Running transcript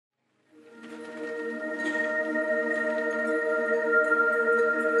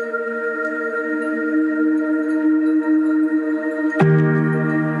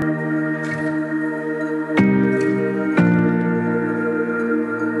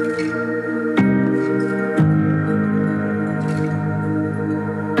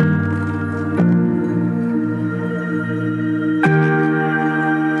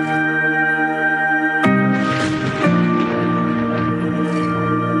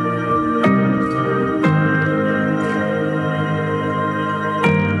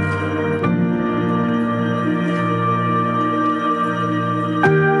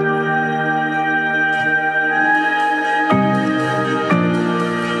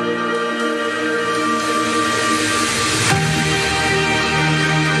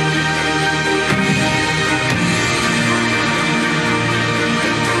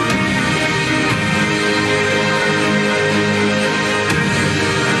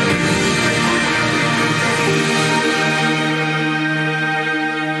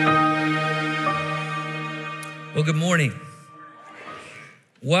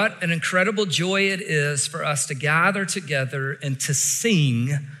What an incredible joy it is for us to gather together and to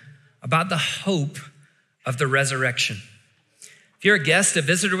sing about the hope of the resurrection. If you're a guest, a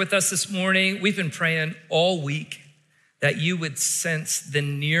visitor with us this morning, we've been praying all week that you would sense the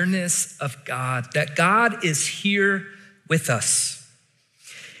nearness of God, that God is here with us.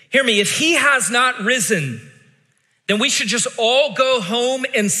 Hear me, if he has not risen, then we should just all go home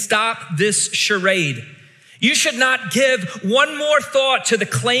and stop this charade. You should not give one more thought to the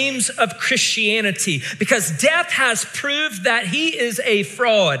claims of Christianity because death has proved that he is a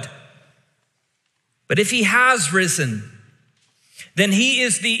fraud. But if he has risen, then he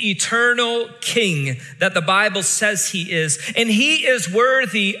is the eternal King that the Bible says he is. And he is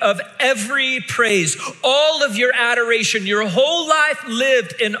worthy of every praise, all of your adoration, your whole life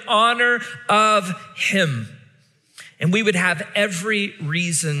lived in honor of him. And we would have every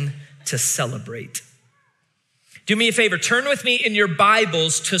reason to celebrate. Do me a favor, turn with me in your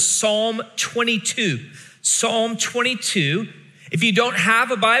Bibles to Psalm 22. Psalm 22. If you don't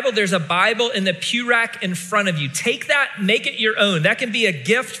have a Bible, there's a Bible in the pew rack in front of you. Take that, make it your own. That can be a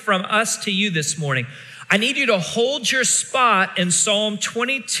gift from us to you this morning. I need you to hold your spot in Psalm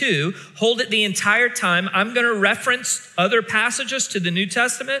 22. Hold it the entire time. I'm going to reference other passages to the New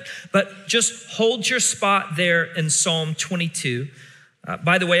Testament, but just hold your spot there in Psalm 22.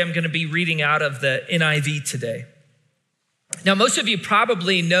 By the way, I'm going to be reading out of the NIV today. Now, most of you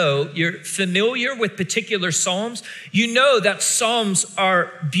probably know, you're familiar with particular Psalms. You know that Psalms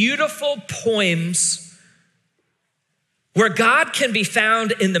are beautiful poems where God can be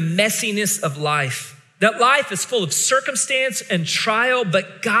found in the messiness of life. That life is full of circumstance and trial,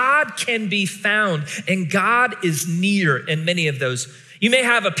 but God can be found and God is near in many of those. You may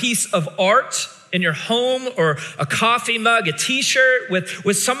have a piece of art in your home or a coffee mug, a t-shirt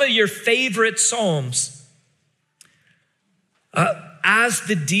with some of your favorite Psalms. As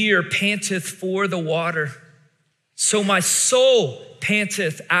the deer panteth for the water, so my soul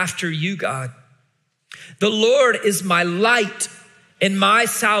panteth after you, God. The Lord is my light and my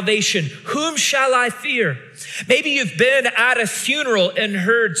salvation. Whom shall I fear? Maybe you've been at a funeral and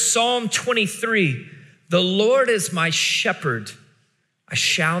heard Psalm 23. The Lord is my shepherd. I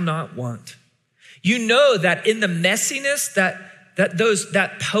shall not want. You know that in the messiness,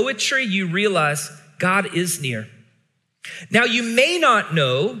 that poetry, you realize God is near. Now, you may not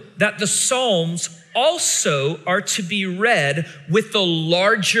know that the Psalms also are to be read with the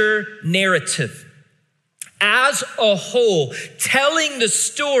larger narrative as a whole, telling the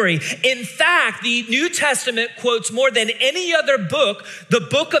story. In fact, the New Testament quotes more than any other book, the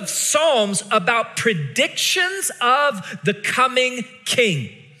book of Psalms, about predictions of the coming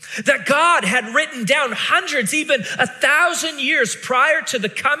king. That God had written down hundreds, even 1,000 years prior to the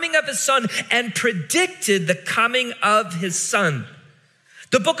coming of his son and predicted the coming of his son.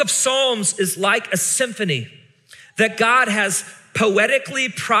 The book of Psalms is like a symphony that God has poetically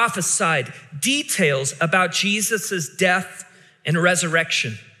prophesied details about Jesus's death and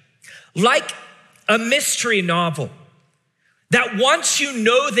resurrection. Like a mystery novel that once you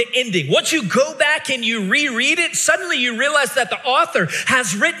know the ending, once you go back and you reread it, suddenly you realize that the author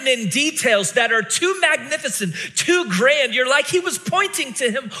has written in details that are too magnificent, too grand. You're like, he was pointing to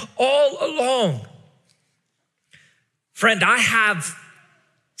him all along. Friend, I have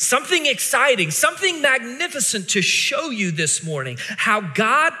something exciting, something magnificent to show you this morning, how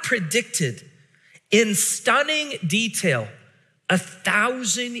God predicted in stunning detail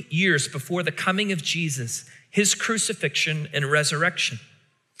 1,000 years before the coming of Jesus, his crucifixion and resurrection.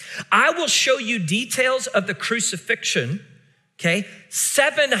 I will show you details of the crucifixion,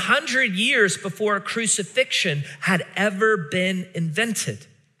 700 years before a crucifixion had ever been invented.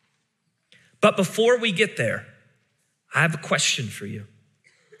 But before we get there, I have a question for you.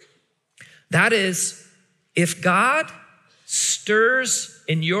 That is, if God stirs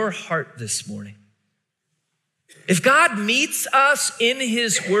in your heart this morning, if God meets us in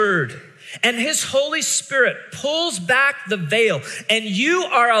his word, and his Holy Spirit pulls back the veil and you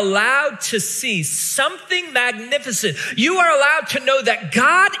are allowed to see something magnificent. You are allowed to know that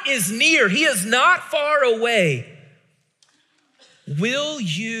God is near. He is not far away. Will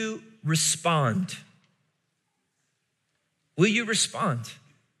you respond? Will you respond?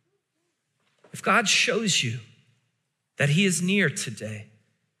 If God shows you that he is near today,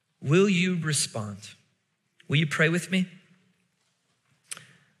 will you respond? Will you pray with me?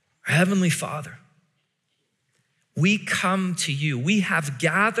 Our Heavenly Father, we come to you. We have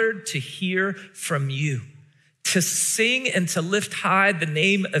gathered to hear from you, to sing and to lift high the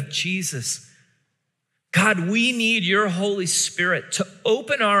name of Jesus. God, we need your Holy Spirit to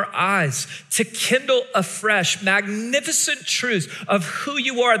open our eyes, to kindle afresh magnificent truths of who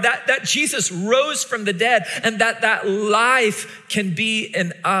you are, that Jesus rose from the dead and that life can be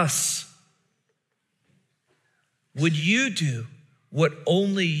in us. Would you do what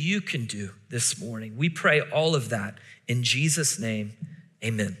only you can do this morning? We pray all of that in Jesus' name,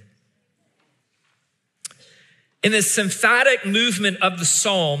 amen. In the symphatic movement of the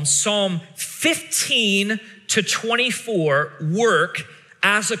Psalms, Psalm 15 to 24 work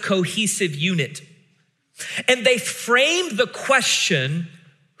as a cohesive unit. And they frame the question,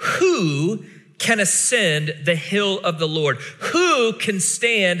 who can ascend the hill of the Lord? Who can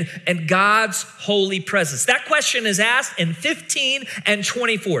stand in God's holy presence? That question is asked in 15 and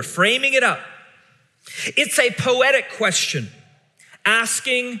 24, framing it up. It's a poetic question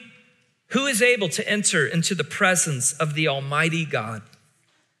asking, who is able to enter into the presence of the Almighty God?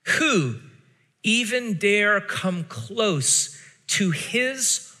 Who even dare come close to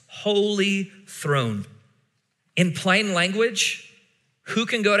his holy throne? In plain language, who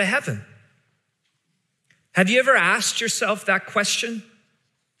can go to heaven? Have you ever asked yourself that question?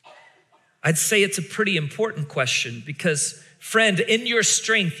 I'd say it's a pretty important question because, friend, in your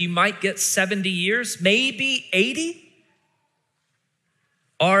strength, you might get 70 years, maybe 80.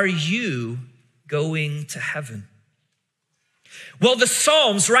 Are you going to heaven? Well, the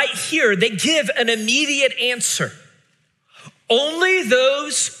Psalms right here, they give an immediate answer. Only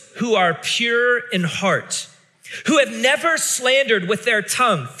those who are pure in heart, who have never slandered with their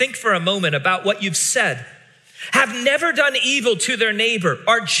tongue, think for a moment about what you've said, have never done evil to their neighbor,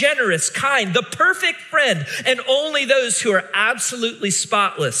 are generous, kind, the perfect friend, and only those who are absolutely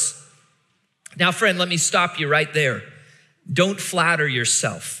spotless. Now, friend, let me stop you right there. Don't flatter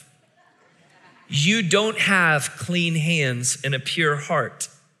yourself. You don't have clean hands and a pure heart.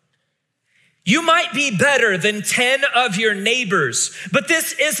 You might be better than 10 of your neighbors, but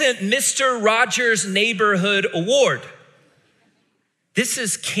this isn't Mr. Rogers' Neighborhood Award. This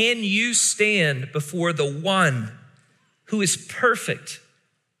is, can you stand before the one who is perfect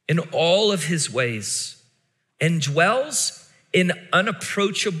in all of his ways and dwells in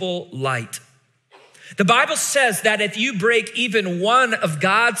unapproachable light? The Bible says that if you break even one of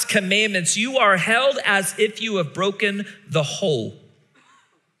God's commandments, you are held as if you have broken the whole.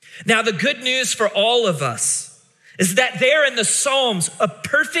 Now, the good news for all of us is that there in the Psalms, a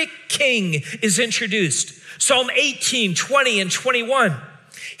perfect king is introduced. Psalm 18, 20, and 21.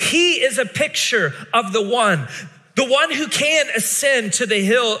 He is a picture of the one who can ascend to the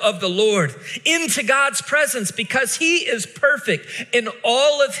hill of the Lord, into God's presence, because he is perfect in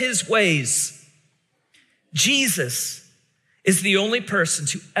all of his ways. Jesus is the only person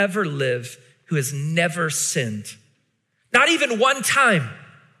to ever live who has never sinned. Not even one time.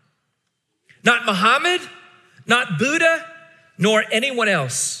 Not Muhammad, not Buddha, nor anyone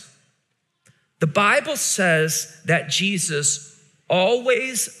else. The Bible says that Jesus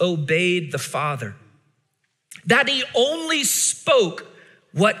always obeyed the Father, that he only spoke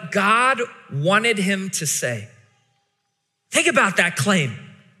what God wanted him to say. Think about that claim.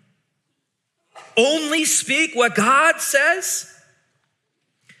 Only speak what God says?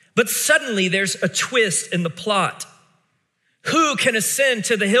 But suddenly there's a twist in the plot. Who can ascend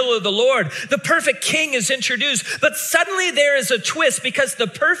to the hill of the Lord? The perfect king is introduced, but suddenly there is a twist because the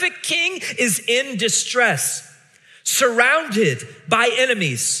perfect king is in distress, surrounded by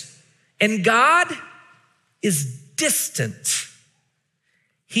enemies, and God is distant.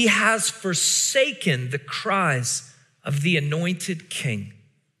 He has forsaken the cries of the anointed king.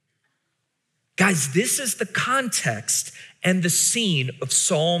 Guys, this is the context and the scene of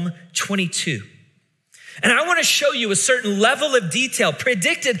Psalm 22. And I want to show you a certain level of detail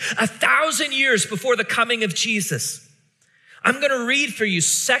predicted 1,000 years before the coming of Jesus. I'm going to read for you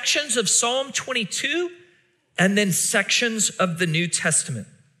sections of Psalm 22 and then sections of the New Testament.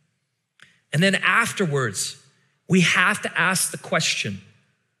 And then afterwards, we have to ask the question,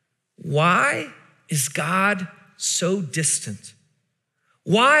 why is God so distant?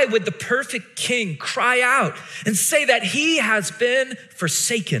 Why would the perfect king cry out and say that he has been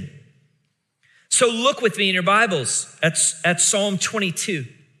forsaken? So look with me in your Bibles at Psalm 22.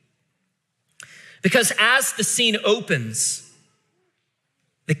 Because as the scene opens,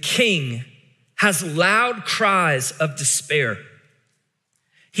 the king has loud cries of despair.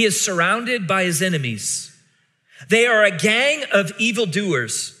 He is surrounded by his enemies. They are a gang of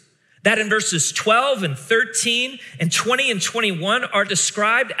evildoers that in verses 12 and 13 and 20 and 21 are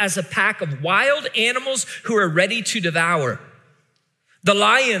described as a pack of wild animals who are ready to devour. The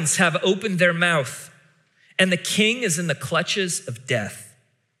lions have opened their mouth, and the king is in the clutches of death.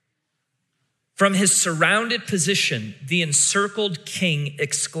 From his surrounded position, the encircled king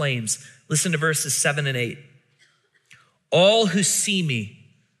exclaims, listen to verses 7 and 8. All who see me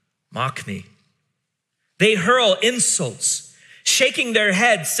mock me. They hurl insults, shaking their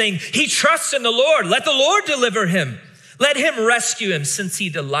heads, saying, he trusts in the Lord. Let the Lord deliver him. Let him rescue him, since he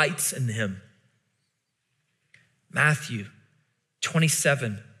delights in him. Matthew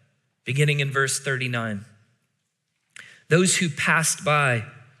 27, beginning in verse 39. Those who passed by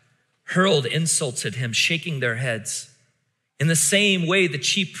hurled insults at him, shaking their heads. In the same way, the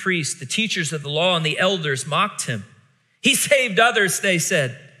chief priests, the teachers of the law, and the elders mocked him. He saved others, they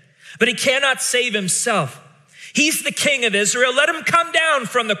said, but he cannot save himself. He's the King of Israel. Let him come down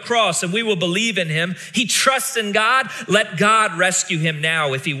from the cross and we will believe in him. He trusts in God. Let God rescue him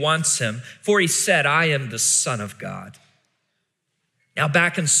now if he wants him. For he said, I am the Son of God. Now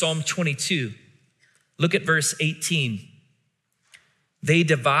back in Psalm 22, look at verse 18. They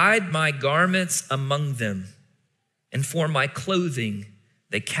divide my garments among them, and for my clothing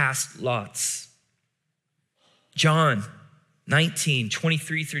they cast lots. John 19,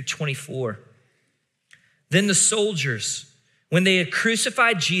 23 through 24. Then the soldiers, when they had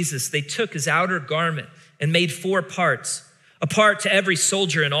crucified Jesus, they took his outer garment and made 4 parts, a part to every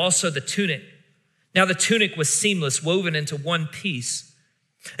soldier, and also the tunic. Now the tunic was seamless, woven into one piece.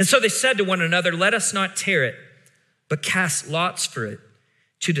 And so they said to one another, let us not tear it, but cast lots for it,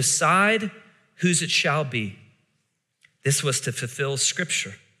 to decide whose it shall be. This was to fulfill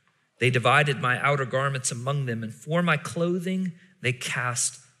scripture. They divided my outer garments among them, and for my clothing they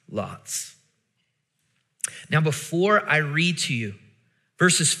cast lots. Now, before I read to you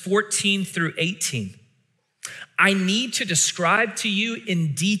verses 14 through 18, I need to describe to you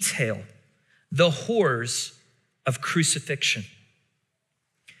in detail the horrors of crucifixion.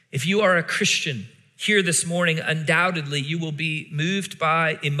 If you are a Christian here this morning, undoubtedly you will be moved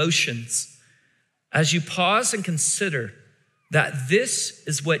by emotions as you pause and consider that this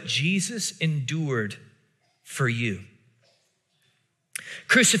is what Jesus endured for you.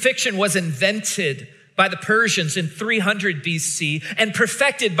 Crucifixion was invented by the Persians in 300 BC and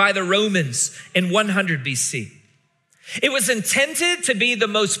perfected by the Romans in 100 BC. It was intended to be the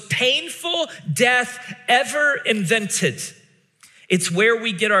most painful death ever invented. It's where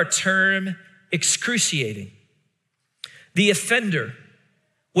we get our term excruciating. The offender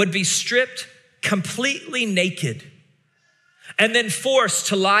would be stripped completely naked and then forced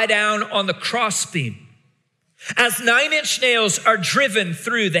to lie down on the crossbeam as 9-inch nails are driven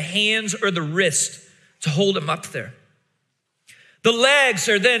through the hands or the wrist to hold him up there. The legs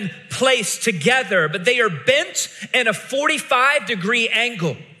are then placed together, but they are bent in a 45-degree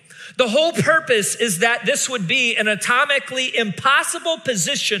angle. The whole purpose is that this would be an anatomically impossible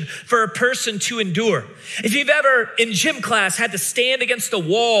position for a person to endure. If you've ever in gym class had to stand against a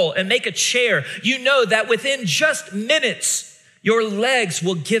wall and make a chair, you know that within just minutes, your legs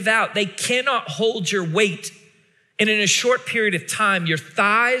will give out. They cannot hold your weight. And in a short period of time, your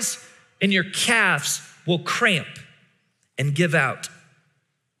thighs and your calves will cramp and give out.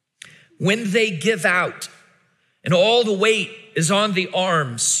 When they give out and all the weight is on the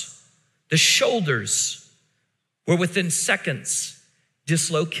arms, the shoulders will within seconds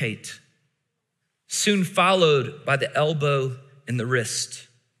dislocate, soon followed by the elbow and the wrist.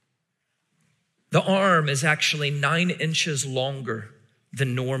 The arm is actually 9 inches longer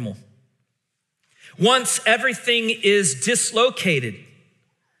than normal. Once everything is dislocated,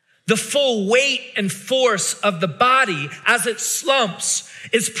 the full weight and force of the body as it slumps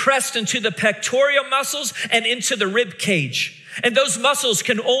is pressed into the pectoral muscles and into the rib cage. And those muscles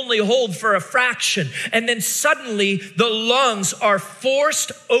can only hold for a fraction. And then suddenly the lungs are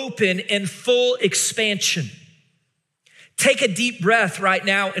forced open in full expansion. Take a deep breath right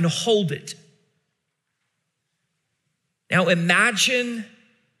now and hold it. Now imagine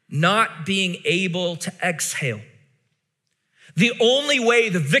not being able to exhale. The only way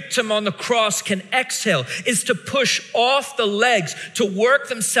the victim on the cross can exhale is to push off the legs to work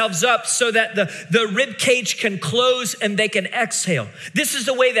themselves up so that the rib cage can close and they can exhale. This is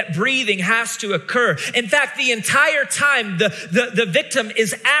the way that breathing has to occur. In fact, the entire time the victim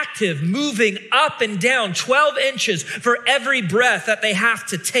is active, moving up and down 12 inches for every breath that they have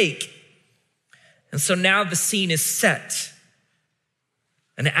to take. And so now the scene is set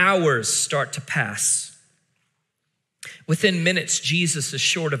and hours start to pass. Within minutes, Jesus is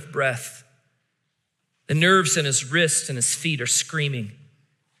short of breath. The nerves in his wrists and his feet are screaming.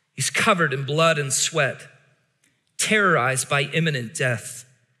 He's covered in blood and sweat, terrorized by imminent death.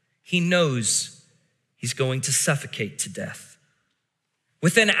 He knows he's going to suffocate to death.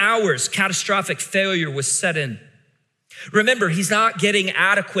 Within hours, catastrophic failure was set in. Remember, he's not getting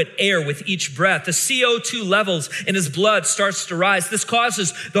adequate air with each breath. The CO2 levels in his blood starts to rise. This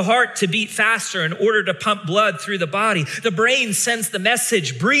causes the heart to beat faster in order to pump blood through the body. The brain sends the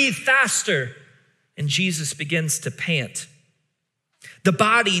message, breathe faster, and Jesus begins to pant. The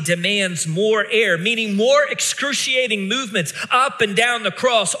body demands more air, meaning more excruciating movements up and down the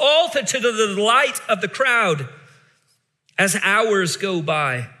cross, all to the delight of the crowd. As hours go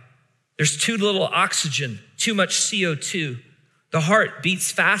by, there's too little oxygen, too much CO2. The heart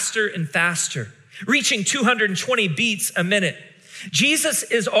beats faster and faster, reaching 220 beats a minute. Jesus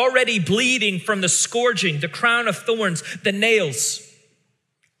is already bleeding from the scourging, the crown of thorns, the nails.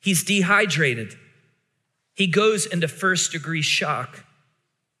 He's dehydrated. He goes into first-degree shock.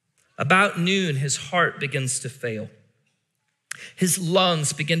 About noon, his heart begins to fail. His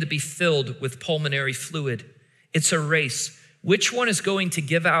lungs begin to be filled with pulmonary fluid. It's a race. Which one is going to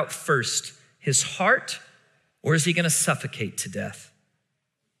give out first? His heart, or is he going to suffocate to death?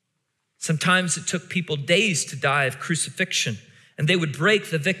 Sometimes it took people days to die of crucifixion, and they would break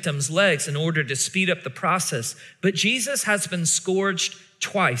the victim's legs in order to speed up the process. But Jesus has been scourged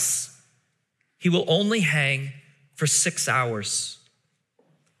twice. He will only hang for 6 hours.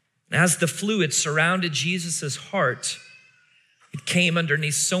 And as the fluid surrounded Jesus' heart, it came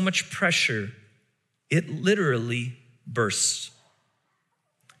underneath so much pressure, it literally burst.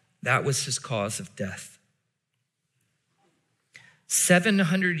 That was his cause of death.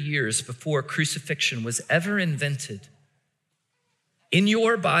 700 years before crucifixion was ever invented, in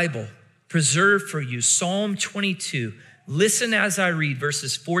your Bible, preserved for you, Psalm 22. Listen as I read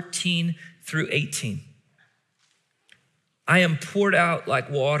verses 14 through 18. I am poured out like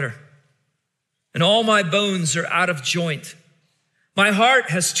water, and all my bones are out of joint. My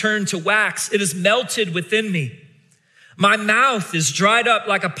heart has turned to wax. It is melted within me. My mouth is dried up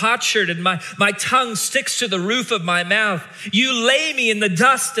like a potsherd, and my tongue sticks to the roof of my mouth. You lay me in the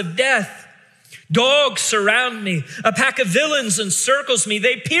dust of death. Dogs surround me. A pack of villains encircles me.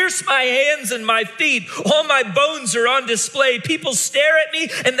 They pierce my hands and my feet. All my bones are on display. People stare at me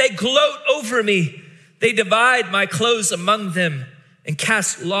and they gloat over me. They divide my clothes among them and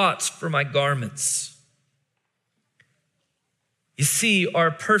cast lots for my garments. You see,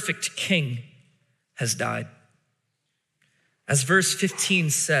 our perfect King has died. As verse 15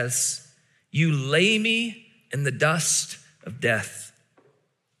 says, you lay me in the dust of death.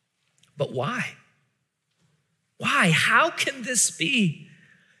 But why? Why? How can this be?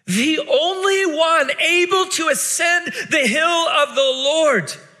 The only one able to ascend the hill of the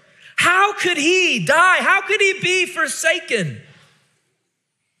Lord. How could he die? How could he be forsaken?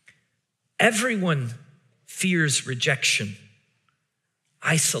 Everyone fears rejection,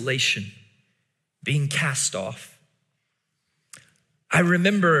 isolation, being cast off. I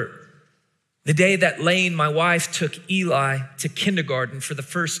remember the day that Lane, my wife, took Eli to kindergarten for the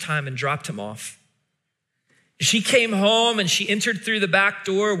first time and dropped him off. She came home and she entered through the back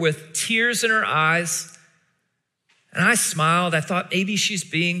door with tears in her eyes. And I smiled. I thought maybe she's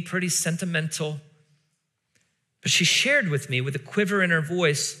being pretty sentimental. But she shared with me with a quiver in her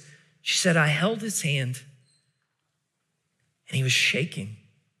voice. She said, I held his hand and he was shaking.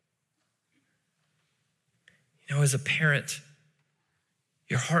 You know, as a parent,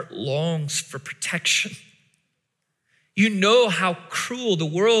 your heart longs for protection. You know how cruel the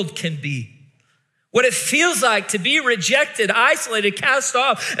world can be. What it feels like to be rejected, isolated, cast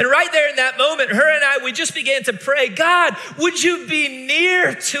off. And right there in that moment, her and I, we just began to pray, God, would you be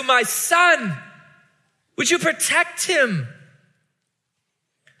near to my son? Would you protect him?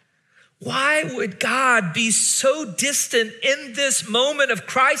 Why would God be so distant in this moment of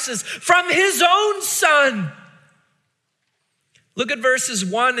crisis from his own son? Look at verses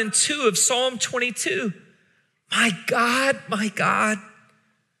 1 and 2 of Psalm 22. My God,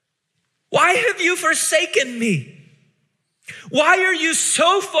 why have you forsaken me? Why are you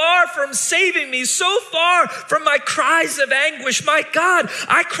so far from saving me, so far from my cries of anguish? My God,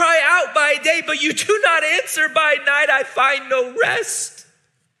 I cry out by day, but you do not answer by night. I find no rest.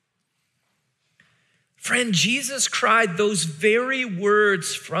 Friend, Jesus cried those very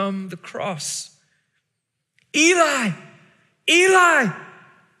words from the cross. Eli, Eli,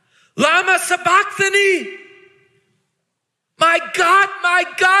 lama sabachthani? My God,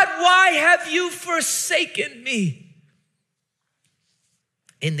 why have you forsaken me?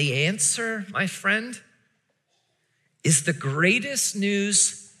 And the answer, my friend, is the greatest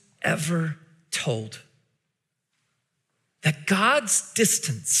news ever told. That God's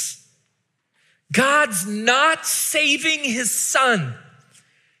distance, God's not saving his son,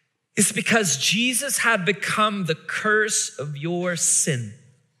 is because Jesus had become the curse of your sin.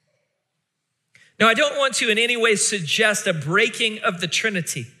 Now, I don't want to in any way suggest a breaking of the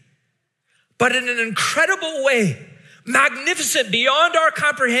Trinity, but in an incredible way, magnificent beyond our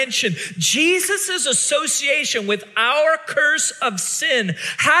comprehension, Jesus' association with our curse of sin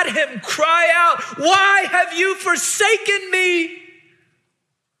had him cry out, "Why have you forsaken me?"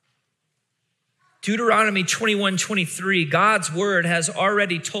 Deuteronomy 21:23, God's word has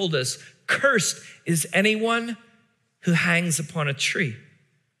already told us, cursed is anyone who hangs upon a tree.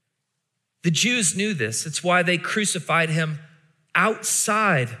 The Jews knew this. It's why they crucified him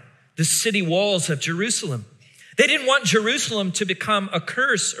outside the city walls of Jerusalem. They didn't want Jerusalem to become a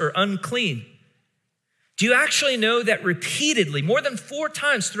curse or unclean. Do you actually know that repeatedly, more than 4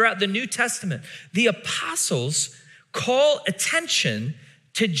 times throughout the New Testament, the apostles call attention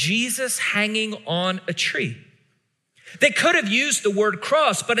to Jesus hanging on a tree? They could have used the word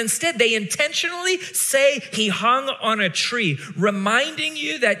cross, but instead they intentionally say he hung on a tree, reminding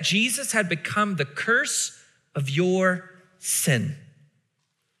you that Jesus had become the curse of your sin.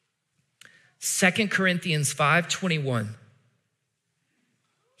 2 Corinthians 5:21.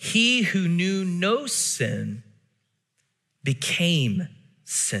 He who knew no sin became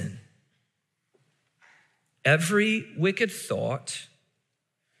sin. Every wicked thought,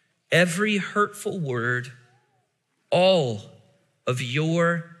 every hurtful word, all of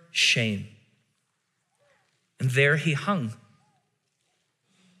your shame. And there he hung,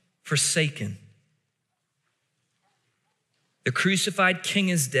 forsaken. The crucified king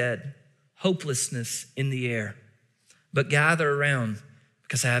is dead, hopelessness in the air. But gather around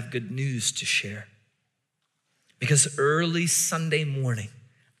because I have good news to share. Because early Sunday morning,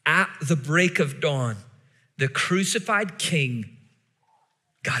 at the break of dawn, the crucified king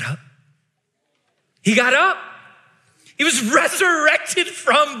got up. He got up. He was resurrected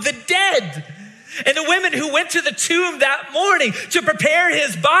from the dead. And the women who went to the tomb that morning to prepare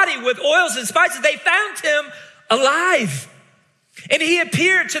his body with oils and spices, they found him alive. And he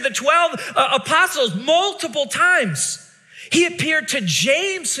appeared to the 12 apostles multiple times. He appeared to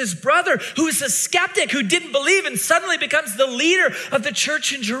James, his brother, who is a skeptic, who didn't believe and suddenly becomes the leader of the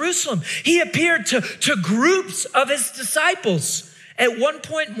church in Jerusalem. He appeared to groups of his disciples. At one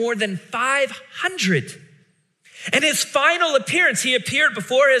point, more than 500. And his final appearance, he appeared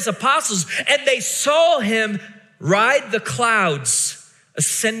before his apostles, and they saw him ride the clouds,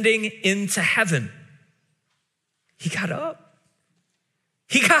 ascending into heaven. He got up.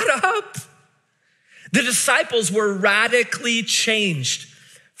 He got up. The disciples were radically changed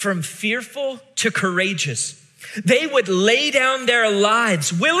from fearful to courageous. They would lay down their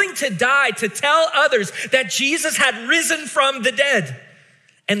lives, willing to die to tell others that Jesus had risen from the dead.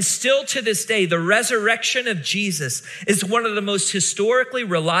 And still to this day, the resurrection of Jesus is one of the most historically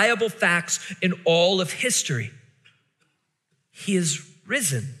reliable facts in all of history. He is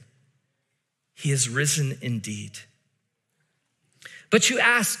risen. He is risen indeed. But you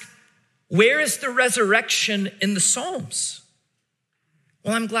ask, where is the resurrection in the Psalms?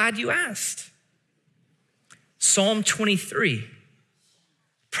 Well, I'm glad you asked. Psalm 23,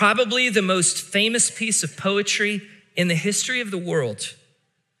 probably the most famous piece of poetry in the history of the world.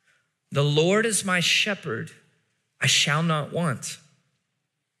 The Lord is my shepherd, I shall not want.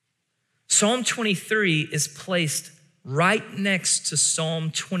 Psalm 23 is placed right next to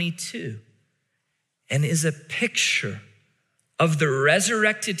Psalm 22 and is a picture of the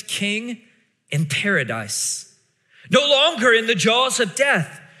resurrected King in paradise. No longer in the jaws of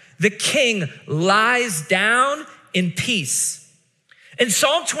death, the King lies down in peace. In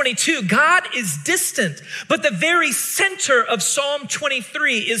Psalm 22, God is distant, but the very center of Psalm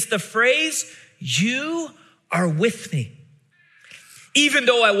 23 is the phrase, "You are with me. Even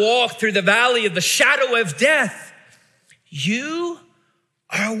though I walk through the valley of the shadow of death, you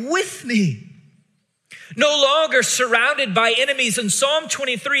are with me." No longer surrounded by enemies, in Psalm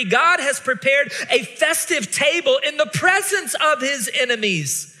 23, God has prepared a festive table in the presence of his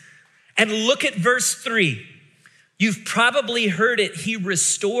enemies. And look at verse 3. You've probably heard it. He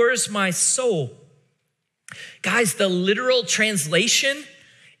restores my soul. Guys, the literal translation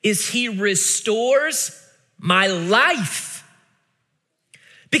is he restores my life.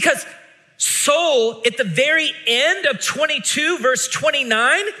 Because soul, at the very end of 22, verse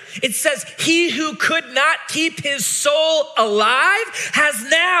 29, it says, he who could not keep his soul alive has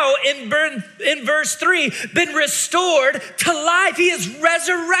now, in verse 3, been restored to life. He is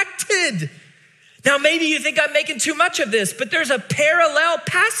resurrected. Now, maybe you think I'm making too much of this, but there's a parallel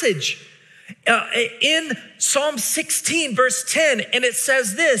passage in Psalm 16, verse 10, and it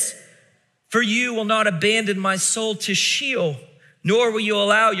says this, "For you will not abandon my soul to Sheol, nor will you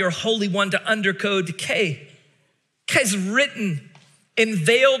allow your Holy One to undergo decay." Guys, written in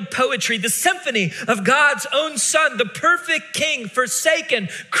veiled poetry, the symphony of God's own Son, the perfect King, forsaken,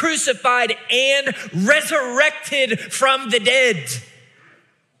 crucified, and resurrected from the dead.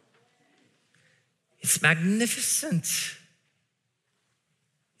 It's magnificent.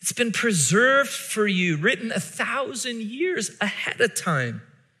 It's been preserved for you, written 1,000 years ahead of time,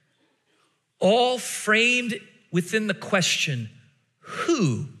 all framed within the question,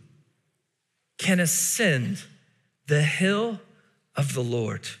 who can ascend the hill of the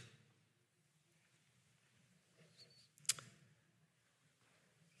Lord?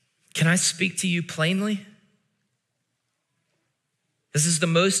 Can I speak to you plainly? This is the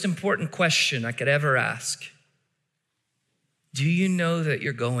most important question I could ever ask. Do you know that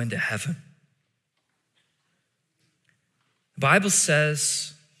you're going to heaven? The Bible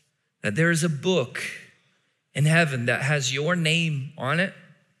says that there is a book in heaven that has your name on it,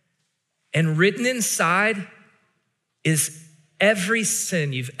 and written inside is every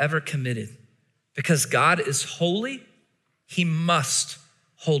sin you've ever committed. Because God is holy, he must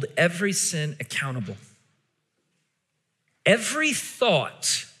hold every sin accountable. Every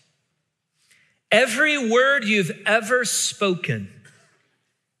thought, every word you've ever spoken,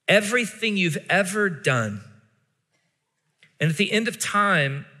 everything you've ever done. And at the end of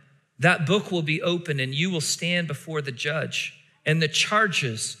time, that book will be open and you will stand before the judge and the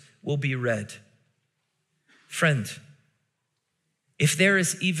charges will be read. Friend, if there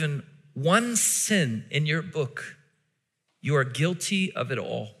is even one sin in your book, you are guilty of it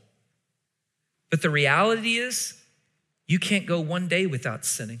all. But the reality is, you can't go one day without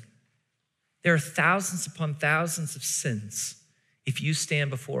sinning. There are thousands upon thousands of sins if you stand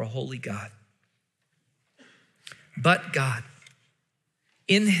before a holy God. But God,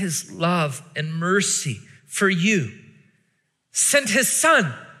 in his love and mercy for you, sent his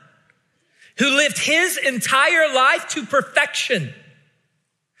Son, who lived his entire life to perfection.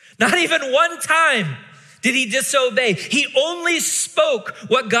 Not even one time did he disobey. He only spoke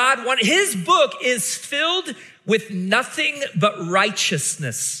what God wanted. His book is filled with nothing but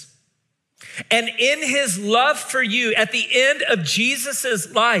righteousness. And in his love for you, at the end of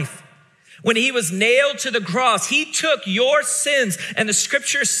Jesus's life, when he was nailed to the cross, he took your sins. And the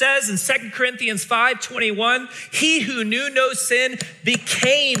scripture says in 2 Corinthians 5:21, he who knew no sin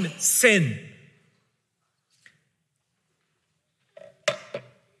became sin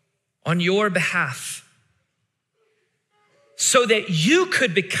on your behalf, so that you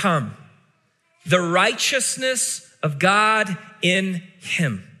could become the righteousness of God in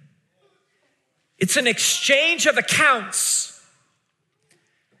him. It's an exchange of accounts.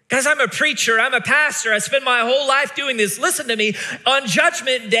 Guys, I'm a preacher, I'm a pastor, I spend my whole life doing this. Listen to me, on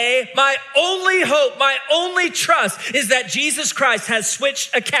Judgment Day, my only hope, my only trust is that Jesus Christ has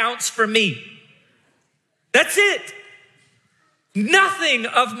switched accounts for me. That's it. Nothing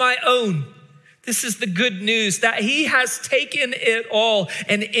of my own. This is the good news, that he has taken it all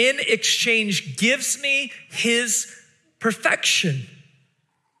and in exchange gives me his perfection,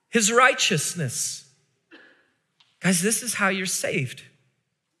 his righteousness. Guys, this is how you're saved.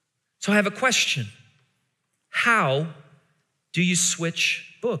 So I have a question. How do you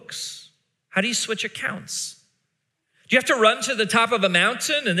switch books? How do you switch accounts? Do you have to run to the top of a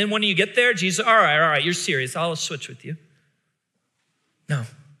mountain and then when you get there, Jesus, all right, you're serious, I'll switch with you? No.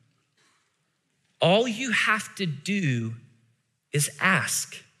 All you have to do is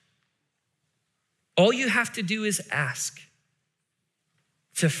ask. All you have to do is ask.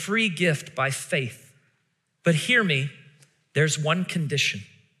 It's a free gift by faith. But hear me, there's one condition.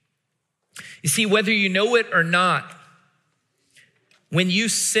 You see, whether you know it or not, when you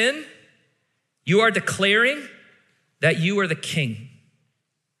sin, you are declaring that you are the king.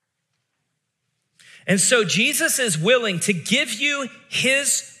 And so Jesus is willing to give you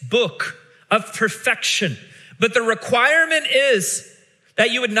his book of perfection. But the requirement is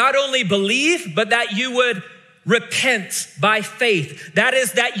that you would not only believe, but that you would repent by faith. That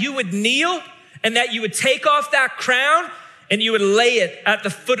is, that you would kneel and that you would take off that crown and you would lay it at the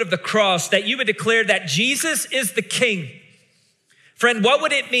foot of the cross, that you would declare that Jesus is the king. Friend, what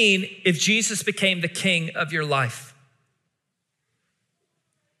would it mean if Jesus became the king of your life?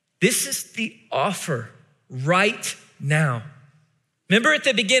 This is the offer right now. Remember at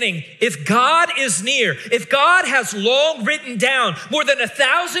the beginning, if God is near, if God has long written down more than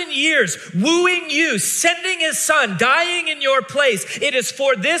 1,000 years, wooing you, sending his Son, dying in your place, it is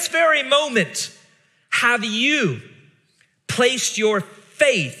for this very moment. Have you placed your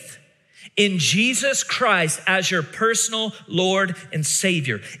faith in Jesus Christ as your personal Lord and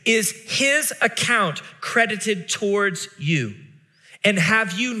Savior? Is his account credited towards you? And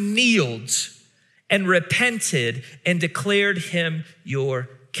have you kneeled and repented and declared him your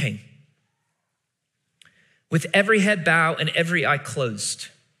king. With every head bowed and every eye closed,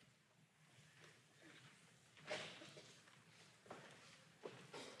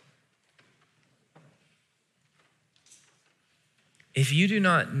 if you do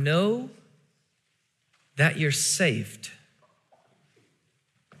not know that you're saved,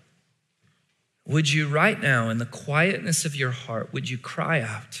 would you right now, in the quietness of your heart, would you cry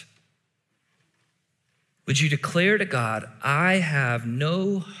out? Would you declare to God, I have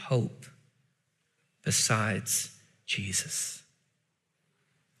no hope besides Jesus?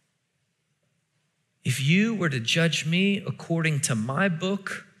 If you were to judge me according to my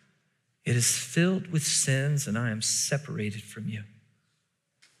book, it is filled with sins and I am separated from you.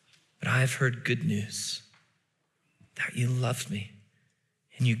 But I have heard good news that you loved me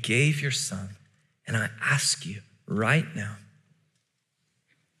and you gave your son. And I ask you right now,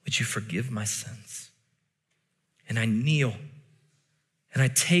 would you forgive my sins? And I kneel and I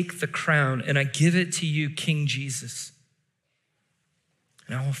take the crown and I give it to you, King Jesus.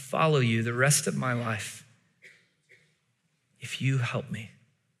 And I will follow you the rest of my life if you help me.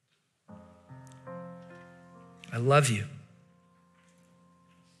 I love you.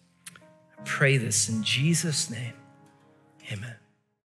 I pray this in Jesus' name. Amen.